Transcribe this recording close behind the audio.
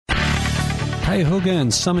Cuyahoga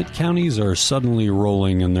and Summit counties are suddenly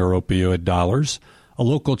rolling in their opioid dollars. A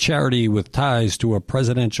local charity with ties to a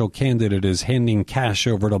presidential candidate is handing cash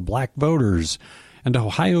over to black voters. And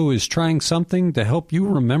Ohio is trying something to help you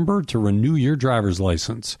remember to renew your driver's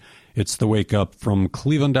license. It's the Wake Up from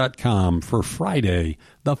Cleveland.com for Friday,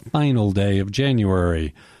 the final day of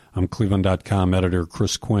January. I'm Cleveland.com editor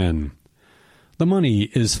Chris Quinn. The money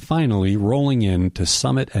is finally rolling in to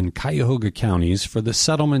Summit and Cuyahoga counties for the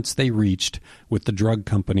settlements they reached with the drug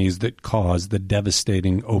companies that caused the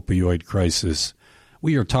devastating opioid crisis.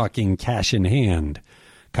 We are talking cash in hand.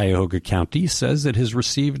 Cuyahoga County says it has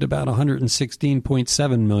received about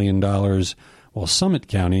 $116.7 million, while Summit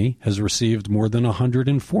County has received more than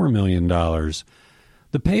 $104 million.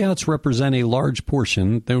 The payouts represent a large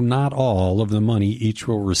portion, though not all, of the money each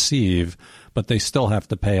will receive, but they still have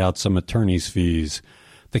to pay out some attorney's fees.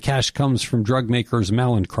 The cash comes from drug makers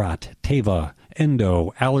Mallinckrodt, Teva,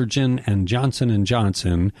 Endo, Allergan, and Johnson &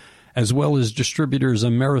 Johnson, as well as distributors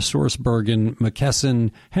AmerisourceBergen,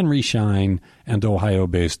 McKesson, Henry Schein, and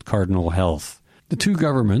Ohio-based Cardinal Health. The two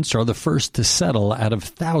governments are the first to settle out of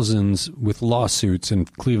thousands with lawsuits in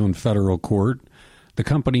Cleveland federal court. The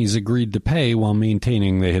companies agreed to pay while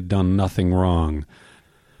maintaining they had done nothing wrong.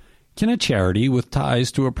 Can a charity with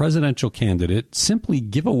ties to a presidential candidate simply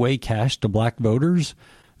give away cash to black voters?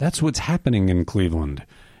 That's what's happening in Cleveland.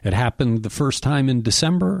 It happened the first time in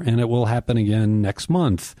December, and it will happen again next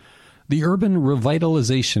month. The Urban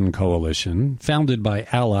Revitalization Coalition, founded by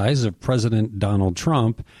allies of President Donald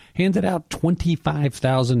Trump, handed out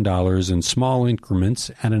 $25,000 in small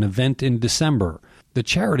increments at an event in December. The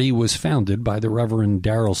charity was founded by the Reverend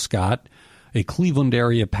Darrell Scott, a Cleveland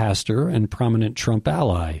area pastor and prominent Trump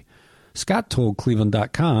ally. Scott told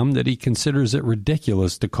Cleveland.com that he considers it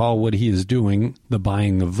ridiculous to call what he is doing the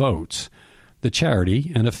buying of votes. The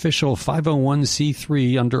charity, an official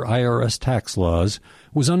 501c3 under IRS tax laws,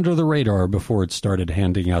 was under the radar before it started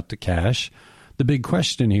handing out the cash. The big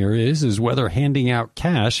question here is whether handing out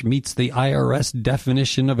cash meets the IRS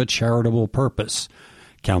definition of a charitable purpose.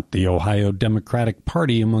 Count the Ohio Democratic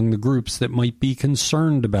Party among the groups that might be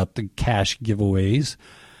concerned about the cash giveaways.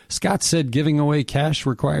 Scott said giving away cash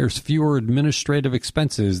requires fewer administrative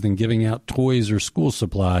expenses than giving out toys or school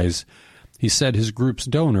supplies. He said his group's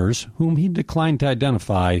donors, whom he declined to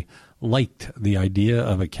identify, liked the idea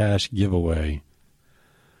of a cash giveaway.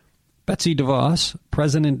 Betsy DeVos,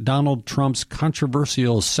 President Donald Trump's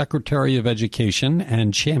controversial Secretary of Education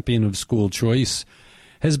and champion of school choice,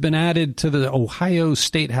 has been added to the Ohio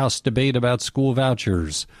State House debate about school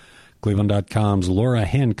vouchers. Cleveland.com's Laura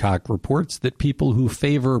Hancock reports that people who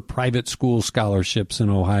favor private school scholarships in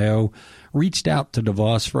Ohio reached out to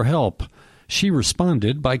DeVos for help. She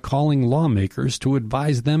responded by calling lawmakers to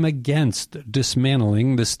advise them against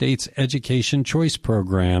dismantling the state's education choice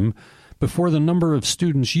program before the number of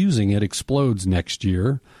students using it explodes next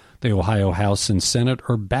year. The Ohio House and Senate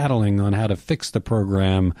are battling on how to fix the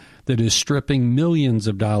program that is stripping millions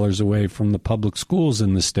of dollars away from the public schools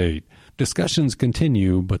in the state. Discussions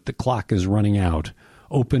continue, but the clock is running out.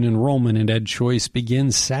 Open enrollment in EdChoice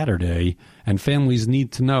begins Saturday, and families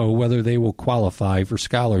need to know whether they will qualify for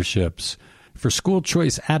scholarships. For school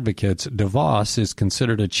choice advocates, DeVos is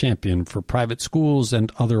considered a champion for private schools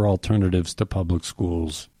and other alternatives to public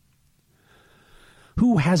schools.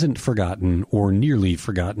 Who hasn't forgotten or nearly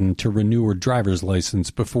forgotten to renew a driver's license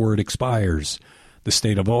before it expires? The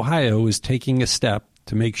state of Ohio is taking a step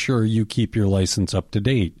to make sure you keep your license up to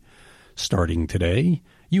date. Starting today,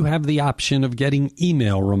 you have the option of getting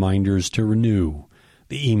email reminders to renew.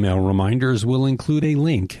 The email reminders will include a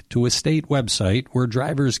link to a state website where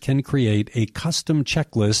drivers can create a custom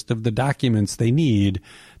checklist of the documents they need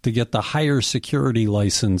to get the higher security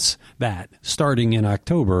license that, starting in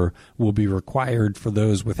October, will be required for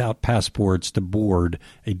those without passports to board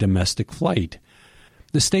a domestic flight.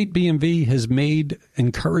 The state BMV has made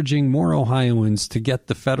encouraging more Ohioans to get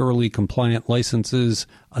the federally compliant licenses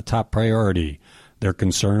a top priority. They're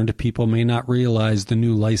concerned people may not realize the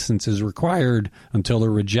new license is required until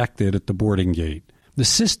they're rejected at the boarding gate. The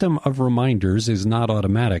system of reminders is not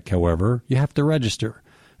automatic, however. You have to register.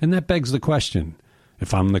 And that begs the question,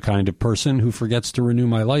 if I'm the kind of person who forgets to renew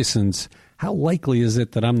my license, how likely is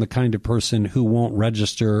it that I'm the kind of person who won't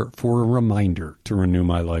register for a reminder to renew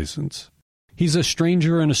my license? He's a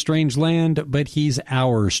stranger in a strange land, but he's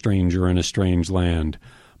our stranger in a strange land.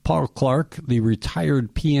 Paul Clark, the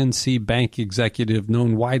retired PNC Bank executive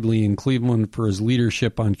known widely in Cleveland for his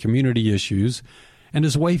leadership on community issues, and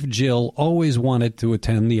his wife Jill always wanted to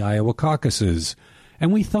attend the Iowa caucuses,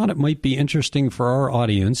 and we thought it might be interesting for our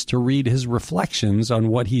audience to read his reflections on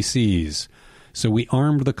what he sees. So we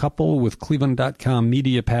armed the couple with Cleveland.com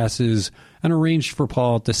media passes and arranged for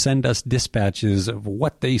Paul to send us dispatches of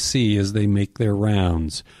what they see as they make their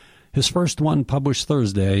rounds. His first one published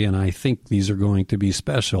Thursday, and I think these are going to be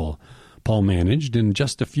special. Paul managed, in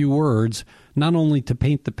just a few words, not only to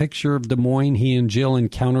paint the picture of Des Moines he and Jill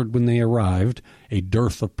encountered when they arrived, a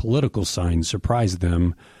dearth of political signs surprised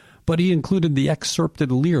them, but he included the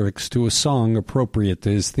excerpted lyrics to a song appropriate to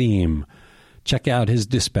his theme. Check out his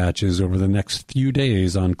dispatches over the next few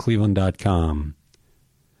days on Cleveland.com.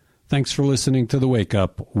 Thanks for listening to The Wake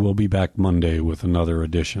Up. We'll be back Monday with another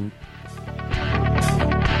edition.